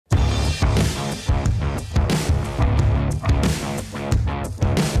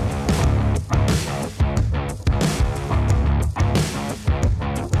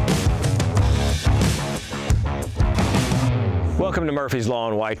to Murphy's Law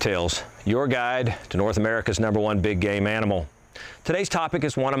and Whitetails, your guide to North America's #1 big game animal. Today's topic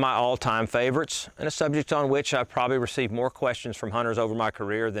is one of my all-time favorites and a subject on which I've probably received more questions from hunters over my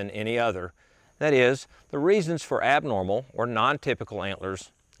career than any other. That is, the reasons for abnormal or non-typical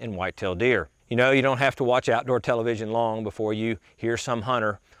antlers in whitetail deer. You know, you don't have to watch outdoor television long before you hear some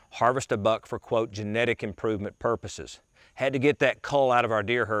hunter harvest a buck for, quote, genetic improvement purposes. Had to get that cull out of our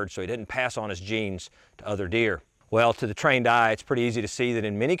deer herd so he didn't pass on his genes to other deer. Well, to the trained eye, it's pretty easy to see that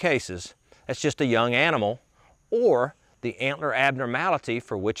in many cases, that's just a young animal, or the antler abnormality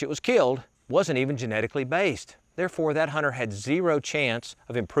for which it was killed wasn't even genetically based. Therefore, that hunter had zero chance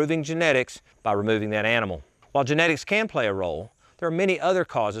of improving genetics by removing that animal. While genetics can play a role, there are many other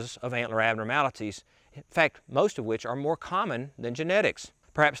causes of antler abnormalities, in fact, most of which are more common than genetics.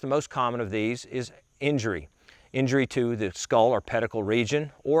 Perhaps the most common of these is injury. Injury to the skull or pedicle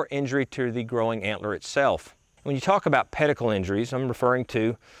region, or injury to the growing antler itself. When you talk about pedicle injuries, I'm referring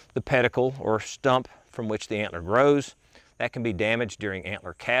to the pedicle or stump from which the antler grows. That can be damaged during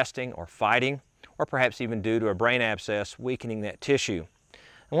antler casting or fighting, or perhaps even due to a brain abscess weakening that tissue.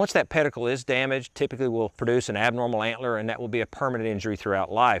 And once that pedicle is damaged, typically will produce an abnormal antler, and that will be a permanent injury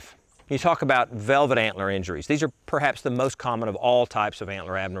throughout life. You talk about velvet antler injuries. These are perhaps the most common of all types of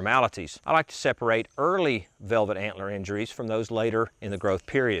antler abnormalities. I like to separate early velvet antler injuries from those later in the growth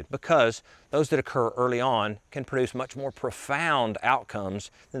period, because those that occur early on can produce much more profound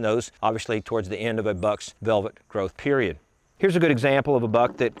outcomes than those obviously towards the end of a buck's velvet growth period. Here's a good example of a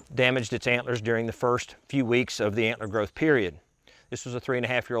buck that damaged its antlers during the first few weeks of the antler growth period. This was a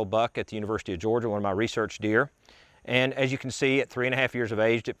 3.5-year-old buck at the University of Georgia, one of my research deer. And as you can see, at 3.5 years of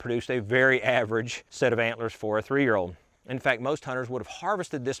age, it produced a very average set of antlers for a 3-year-old. In fact, most hunters would have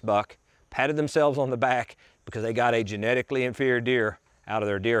harvested this buck, patted themselves on the back because they got a genetically inferior deer out of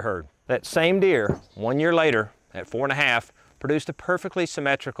their deer herd. That same deer, 1 year later, at 4.5, produced a perfectly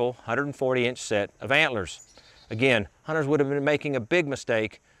symmetrical 140-inch set of antlers. Again, hunters would have been making a big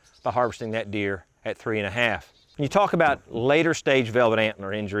mistake by harvesting that deer at 3.5. When you talk about later stage velvet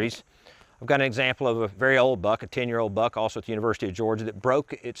antler injuries, I've got an example of a very old buck, a 10-year-old buck, also at the University of Georgia, that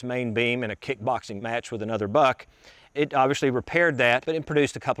broke its main beam in a kickboxing match with another buck. It obviously repaired that, but it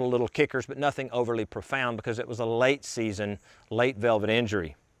produced a couple of little kickers, but nothing overly profound because it was a late season, late velvet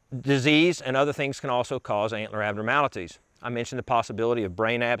injury. Disease and other things can also cause antler abnormalities. I mentioned the possibility of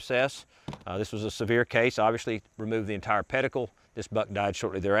brain abscess. This was a severe case, obviously removed the entire pedicle. This buck died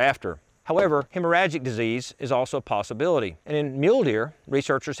shortly thereafter. However, hemorrhagic disease is also a possibility. And in mule deer,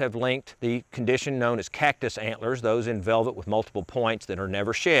 researchers have linked the condition known as cactus antlers, those in velvet with multiple points that are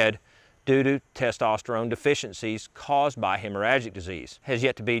never shed, due to testosterone deficiencies caused by hemorrhagic disease. Has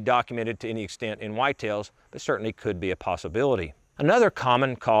yet to be documented to any extent in whitetails, but certainly could be a possibility. Another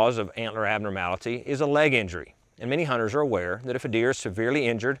common cause of antler abnormality is a leg injury. And many hunters are aware that if a deer is severely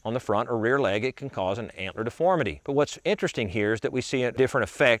injured on the front or rear leg, it can cause an antler deformity. But what's interesting here is that we see a different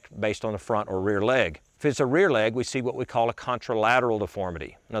effect based on the front or rear leg. If it's a rear leg, we see what we call a contralateral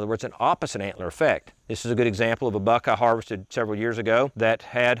deformity. In other words, an opposite antler effect. This is a good example of a buck I harvested several years ago that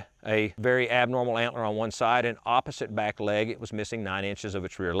had a very abnormal antler on one side and opposite back leg. It was missing 9 inches of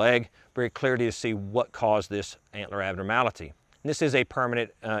its rear leg. Very clearly to see what caused this antler abnormality. And this is a permanent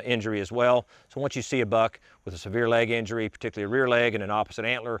injury as well. So once you see a buck with a severe leg injury, particularly a rear leg and an opposite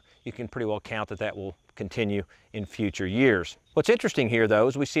antler, you can pretty well count that that will continue in future years. What's interesting here though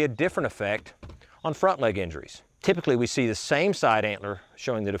is we see a different effect on front leg injuries. Typically we see the same side antler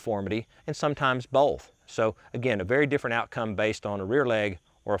showing the deformity and sometimes both. So again, a very different outcome based on a rear leg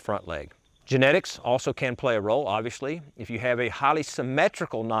or a front leg. Genetics also can play a role, obviously. If you have a highly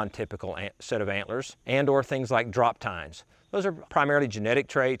symmetrical non-typical set of antlers and or things like drop tines. Those are primarily genetic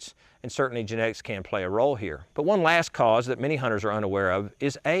traits, and certainly genetics can play a role here. But one last cause that many hunters are unaware of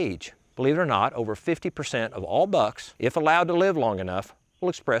is age. Believe it or not, over 50% of all bucks, if allowed to live long enough, will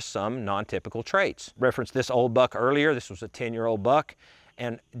express some non-typical traits. Referenced this old buck earlier. This was a 10-year-old buck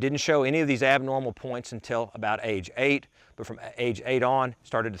and didn't show any of these abnormal points until about age 8, but from age 8 on,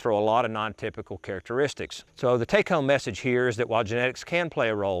 started to throw a lot of non-typical characteristics. So the take-home message here is that while genetics can play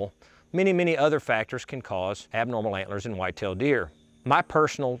a role, many other factors can cause abnormal antlers in whitetail deer. My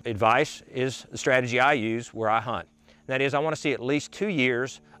personal advice is the strategy I use where I hunt. That is, I want to see at least 2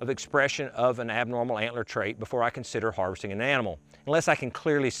 years of expression of an abnormal antler trait before I consider harvesting an animal, unless I can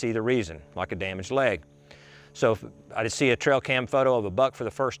clearly see the reason, like a damaged leg. So if I see a trail cam photo of a buck for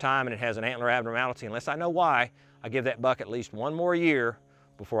the first time and it has an antler abnormality, unless I know why, I give that buck at least 1 more year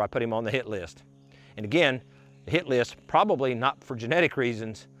before I put him on the hit list. And again, the hit list probably not for genetic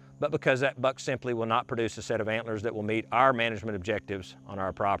reasons, but because that buck simply will not produce a set of antlers that will meet our management objectives on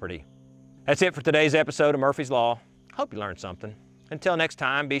our property. That's it for today's episode of Murphy's Law. Hope you learned something. Until next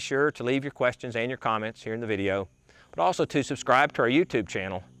time, be sure to leave your questions and your comments here in the video, but also to subscribe to our YouTube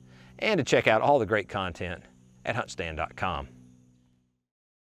channel and to check out all the great content at huntstand.com.